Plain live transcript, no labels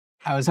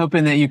I was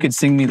hoping that you could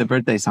sing me the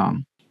birthday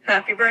song.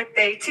 Happy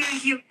birthday to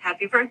you,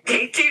 happy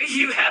birthday to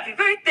you, happy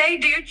birthday,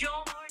 dear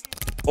George.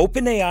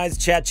 OpenAI's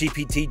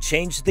ChatGPT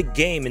changed the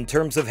game in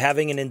terms of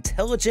having an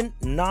intelligent,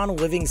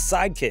 non-living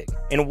sidekick.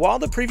 And while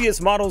the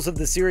previous models of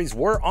the series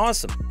were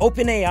awesome,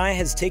 OpenAI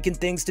has taken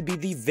things to be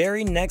the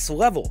very next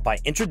level by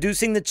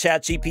introducing the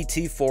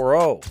ChatGPT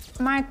 4o.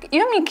 Mike,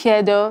 io mi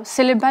chiedo,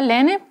 se le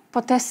balene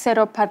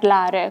potessero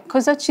parlare,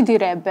 cosa ci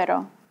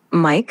direbbero?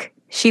 Mike,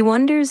 she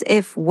wonders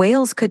if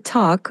whales could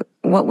talk,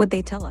 what would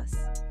they tell us?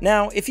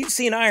 Now, if you've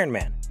seen Iron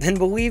Man, then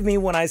believe me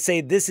when I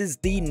say this is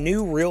the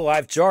new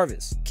real-life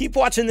Jarvis. Keep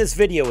watching this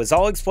video as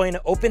I'll explain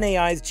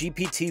OpenAI's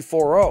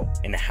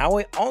GPT-4o and how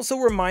it also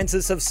reminds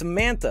us of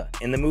Samantha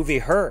in the movie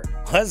Her.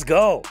 Let's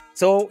go!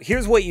 So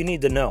here's what you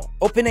need to know.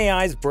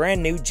 OpenAI's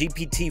brand new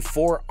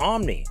GPT-4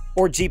 Omni,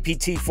 or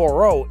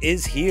GPT-4o,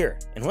 is here.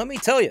 And let me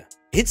tell you,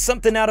 it's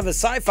something out of a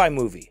sci-fi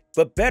movie,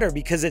 but better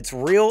because it's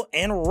real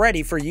and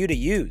ready for you to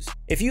use.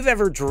 If you've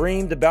ever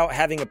dreamed about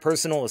having a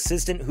personal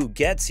assistant who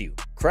gets you,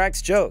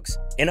 cracks jokes,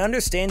 and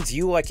understands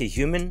you like a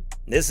human,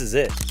 this is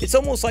it. It's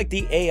almost like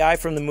the AI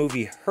from the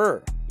movie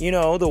Her. You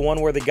know, the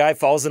one where the guy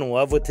falls in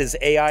love with his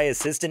AI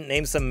assistant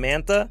named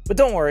Samantha? But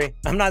don't worry,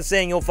 I'm not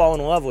saying you'll fall in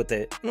love with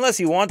it,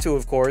 unless you want to,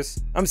 of course.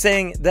 I'm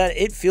saying that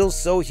it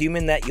feels so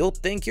human that you'll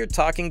think you're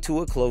talking to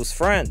a close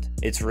friend.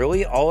 It's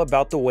really all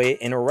about the way it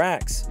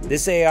interacts.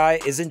 This AI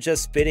isn't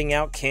just spitting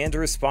out canned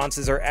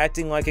responses or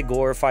acting like a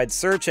glorified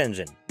search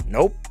engine.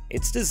 Nope.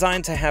 It's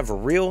designed to have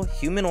real,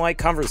 human-like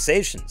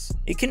conversations.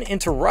 It can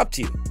interrupt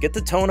you, get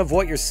the tone of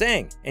what you're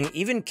saying, and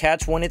even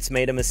catch when it's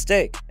made a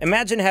mistake.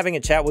 Imagine having a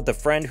chat with a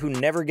friend who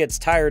never gets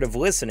tired of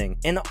listening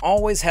and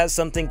always has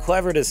something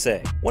clever to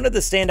say. One of the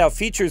standout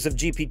features of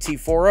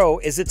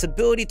GPT-4o is its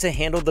ability to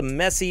handle the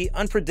messy,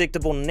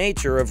 unpredictable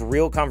nature of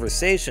real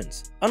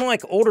conversations.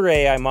 Unlike older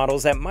AI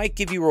models that might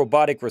give you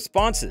robotic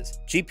responses,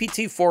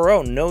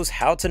 GPT-4o knows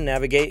how to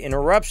navigate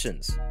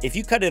interruptions. If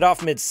you cut it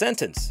off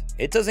mid-sentence,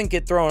 it doesn't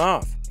get thrown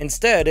off.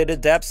 Instead, it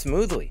adapts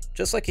smoothly,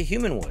 just like a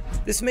human would.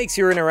 This makes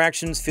your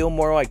interactions feel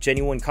more like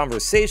genuine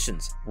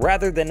conversations,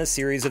 rather than a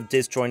series of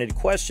disjointed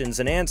questions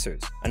and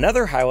answers.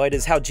 Another highlight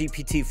is how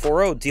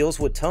GPT-4o deals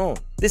with tone.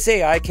 This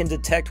AI can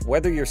detect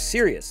whether you're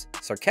serious,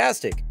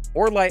 sarcastic,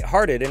 or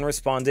lighthearted and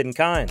respond in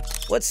kind.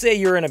 Let's say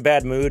you're in a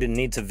bad mood and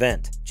need to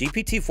vent.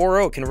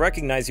 GPT-4o can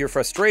recognize your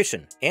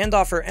frustration and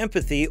offer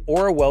empathy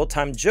or a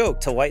well-timed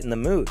joke to lighten the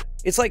mood.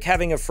 It's like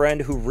having a friend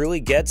who really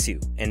gets you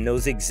and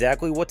knows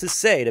exactly what to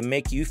say to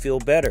make you feel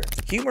better.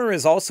 Humor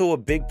is also a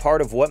big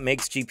part of what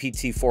makes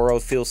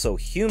GPT-4o feel so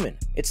human.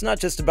 It's not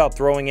just about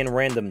throwing in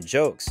random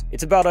jokes,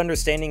 it's about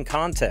understanding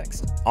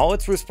context. All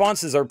its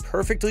responses are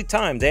perfectly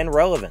timed and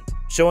relevant,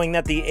 showing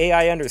that the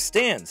AI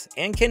understands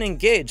and can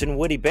engage in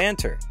witty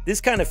banter.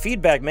 This kind of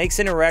feedback makes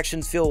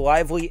interactions feel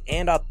lively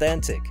and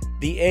authentic.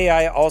 The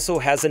AI also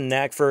has a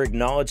knack for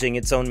acknowledging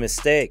its own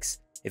mistakes.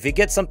 If it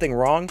gets something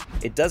wrong,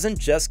 it doesn't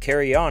just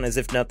carry on as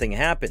if nothing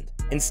happened.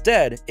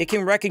 Instead, it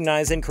can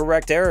recognize and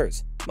correct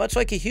errors, much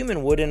like a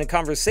human would in a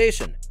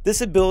conversation.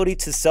 This ability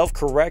to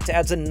self-correct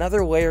adds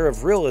another layer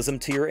of realism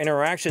to your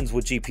interactions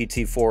with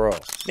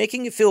GPT-4o,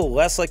 making it feel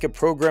less like a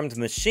programmed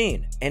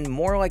machine and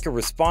more like a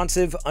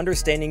responsive,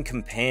 understanding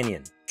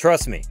companion.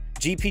 Trust me,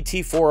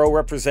 GPT-4o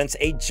represents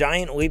a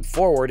giant leap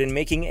forward in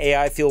making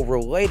AI feel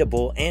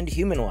relatable and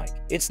human-like.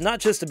 It's not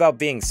just about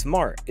being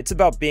smart, it's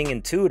about being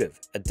intuitive,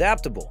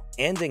 adaptable,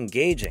 and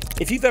engaging.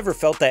 If you've ever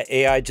felt that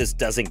AI just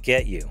doesn't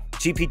get you,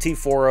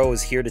 GPT-4o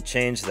is here to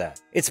change that.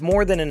 It's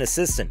more than an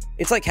assistant.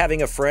 It's like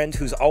having a friend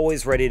who's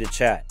always ready to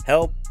chat,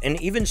 help,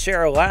 and even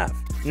share a laugh.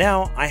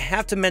 Now, I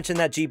have to mention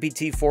that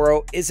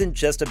GPT-4o isn't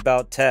just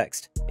about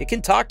text. It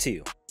can talk to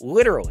you,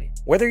 literally.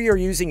 Whether you're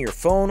using your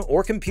phone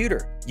or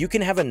computer, you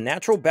can have a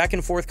natural back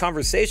and forth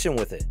conversation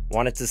with it.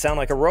 Want it to sound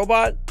like a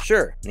robot?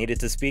 Sure. Need it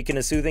to speak in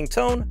a soothing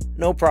tone?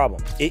 No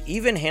problem. It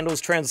even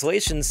handles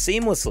translations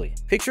seamlessly.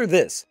 Picture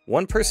this.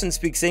 One person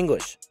speaks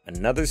English,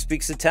 another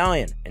speaks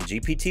Italian, and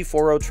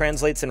GPT-4o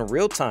translates in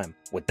real time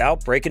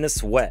without breaking a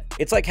sweat.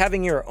 It's like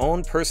having your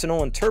own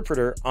personal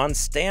interpreter on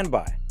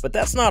standby. But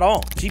that's not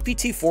all.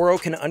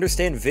 GPT-4o can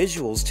understand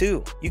visuals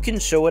too. You can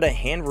show it a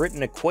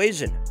handwritten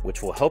equation,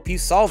 which will help you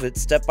solve it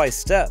step by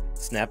step.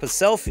 Snap a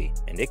selfie,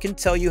 and it can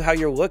tell you how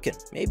you're looking.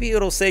 Maybe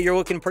it'll say you're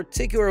looking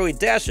particularly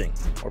dashing,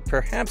 or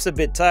perhaps a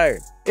bit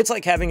tired. It's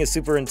like having a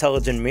super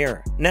intelligent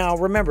mirror. Now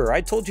remember,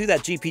 I told you that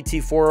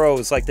GPT-4o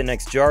is like the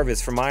next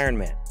Jarvis from Iron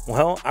Man.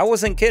 Well, I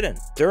wasn't kidding.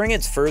 During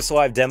its first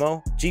live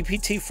demo,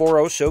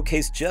 GPT-4o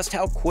showcased just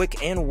how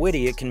quick and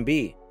witty it can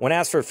be. When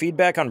asked for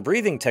feedback on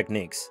breathing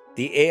techniques,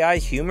 the AI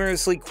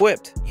humorously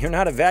quipped, "You're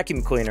not a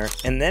vacuum cleaner,"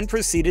 and then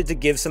proceeded to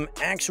give some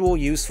actual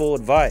useful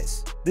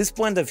advice. This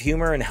blend of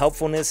humor and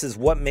helpfulness is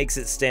what makes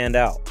it stand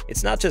out.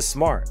 It's not just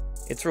smart,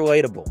 it's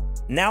relatable.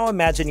 Now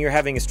imagine you're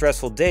having a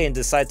stressful day and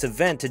decide to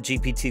vent to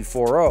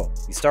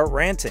GPT-4o. You start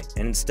ranting,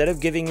 and instead of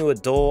giving you a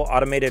dull,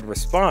 automated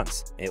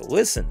response, it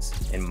listens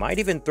and might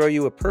even throw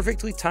you a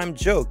perfectly timed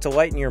joke to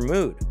lighten your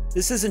mood.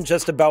 This isn't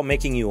just about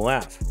making you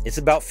laugh, it's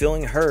about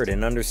feeling heard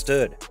and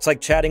understood. It's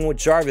like chatting with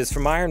Jarvis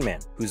from Iron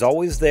Man, who's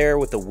always there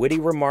with a witty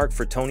remark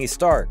for Tony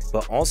Stark,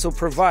 but also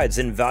provides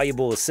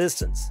invaluable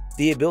assistance.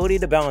 The ability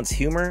to balance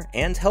humor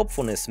and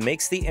helpfulness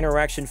makes the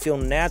interaction feel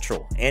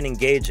natural and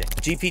engaging.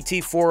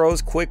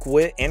 GPT-4o's quick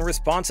wit and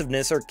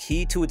responsiveness are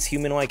key to its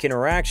human-like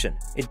interaction.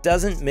 It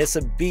doesn't miss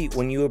a beat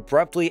when you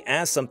abruptly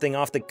ask something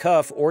off the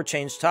cuff or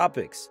change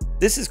topics.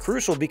 This is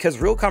crucial because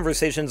real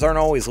conversations aren't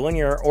always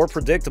linear or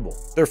predictable.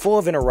 They're full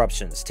of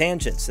interruptions,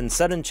 tangents, and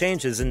sudden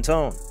changes in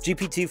tone.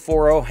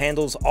 GPT-4o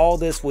handles all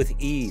this with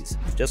ease,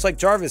 just like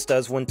Jarvis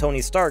does when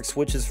Tony Stark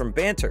switches from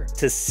banter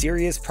to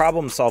serious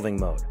problem-solving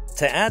mode.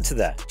 To add to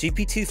that,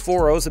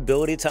 GPT-4o's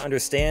ability to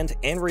understand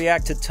and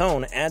react to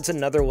tone adds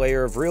another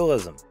layer of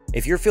realism.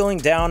 If you're feeling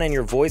down and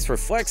your voice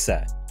reflects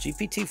that,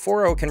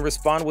 GPT-4o can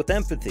respond with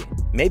empathy,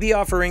 maybe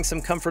offering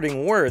some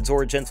comforting words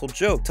or a gentle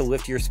joke to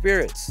lift your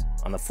spirits.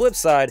 On the flip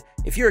side,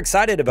 if you're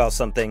excited about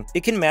something,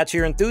 it can match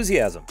your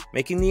enthusiasm,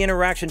 making the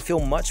interaction feel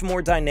much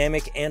more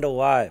dynamic and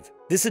alive.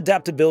 This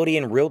adaptability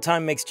in real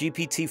time makes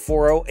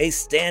GPT-4o a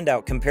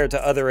standout compared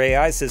to other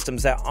AI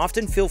systems that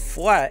often feel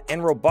flat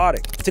and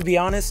robotic. To be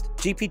honest,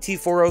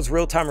 GPT-4o's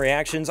real-time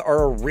reactions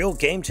are a real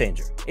game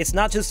changer. It's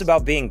not just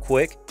about being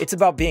quick, it's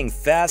about being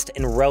fast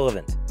and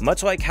relevant,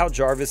 much like how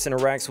Jarvis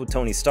interacts with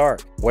Tony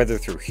Stark. Whether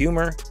through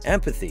humor,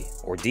 empathy,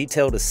 or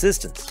detailed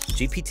assistance,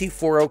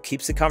 GPT-4o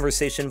keeps the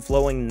conversation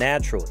flowing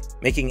naturally,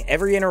 making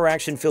every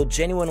interaction feel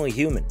genuinely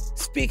human.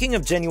 Speaking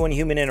of genuine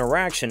human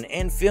interaction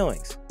and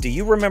feelings, do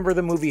you remember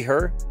the movie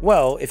Her?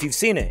 Well, if you've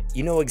seen it,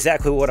 you know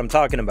exactly what I'm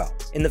talking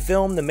about. In the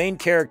film, the main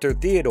character,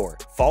 Theodore,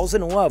 falls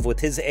in love with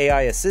his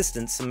AI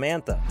assistant,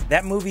 Samantha.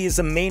 That movie is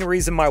the main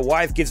reason my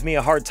wife gives me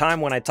a hard time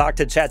when I talk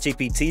to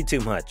ChatGPT too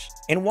much.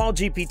 And while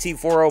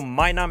GPT-4o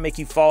might not make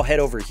you fall head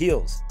over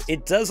heels,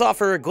 it does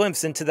offer a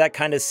glimpse into that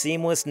kind of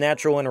seamless,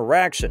 natural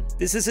interaction.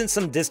 This isn't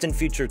some distant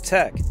future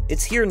tech.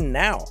 It's here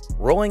now,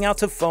 rolling out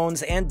to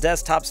phones and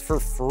desktops for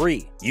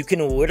free. You can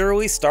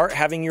literally start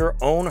having your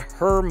own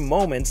Her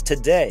moments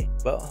today,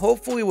 but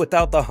hopefully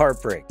without the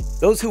heartbreak.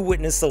 Those who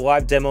witnessed the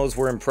live demos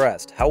were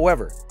impressed.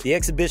 However, the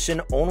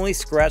exhibition only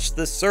scratched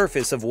the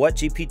surface of what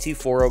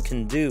GPT-4o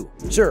can do.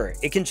 Sure,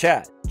 it can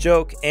chat,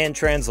 joke, and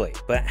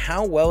translate, but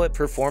how well it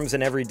performs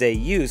in everyday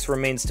use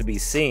remains to be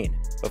seen.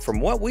 But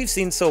from what we've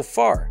seen so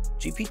far,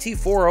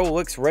 GPT-4o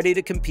looks ready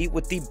to compete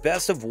with the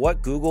best of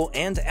what Google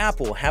and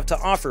Apple have to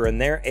offer in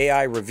their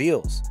AI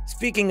reveals.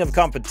 Speaking of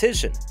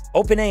competition,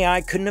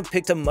 OpenAI couldn't have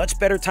picked a much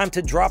better time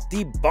to drop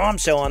the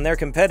bombshell on their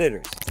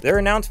competitors. Their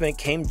announcement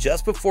came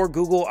just before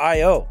Google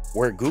I/O,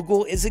 where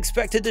Google is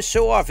expected to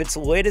show off its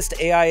latest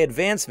AI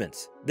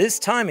advancements. This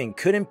timing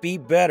couldn't be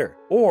better,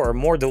 or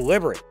more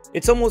deliberate.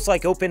 It's almost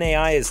like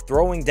OpenAI is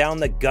throwing down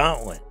the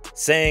gauntlet,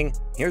 saying,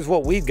 here's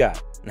what we've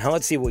got, now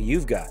let's see what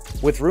you've got.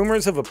 With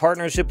rumors of a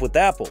partnership with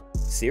Apple,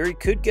 Siri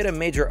could get a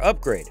major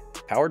upgrade,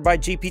 powered by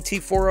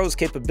GPT-4o's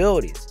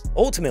capabilities.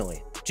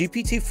 Ultimately,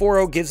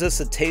 GPT-4o gives us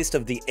a taste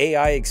of the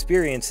AI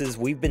experiences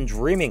we've been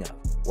dreaming of.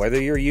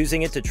 Whether you're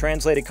using it to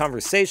translate a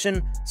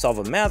conversation, solve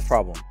a math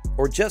problem,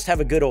 or just have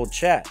a good old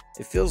chat,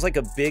 it feels like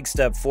a big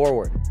step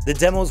forward. The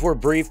demos were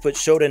brief but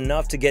showed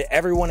enough to get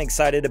everyone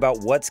excited about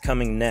what's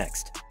coming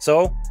next.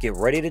 So, get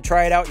ready to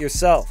try it out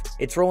yourself.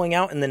 It's rolling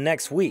out in the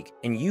next week,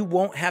 and you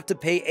won't have to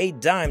pay a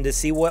dime to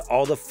see what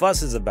all the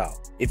fuss is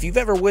about. If you've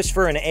ever wished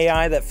for an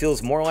AI that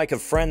feels more like a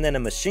friend than a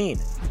machine,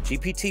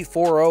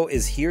 GPT-4o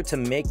is here to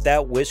make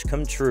that wish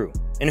come true.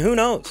 And who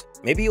knows,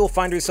 maybe you'll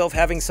find yourself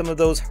having some of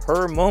those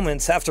Her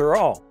moments after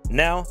all.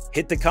 Now,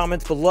 hit the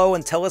comments below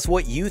and tell us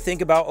what you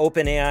think about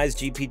OpenAI's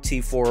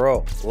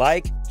GPT-4o.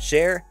 Like,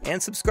 share,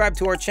 and subscribe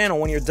to our channel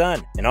when you're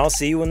done, and I'll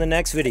see you in the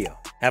next video.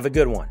 Have a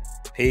good one.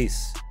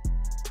 Peace.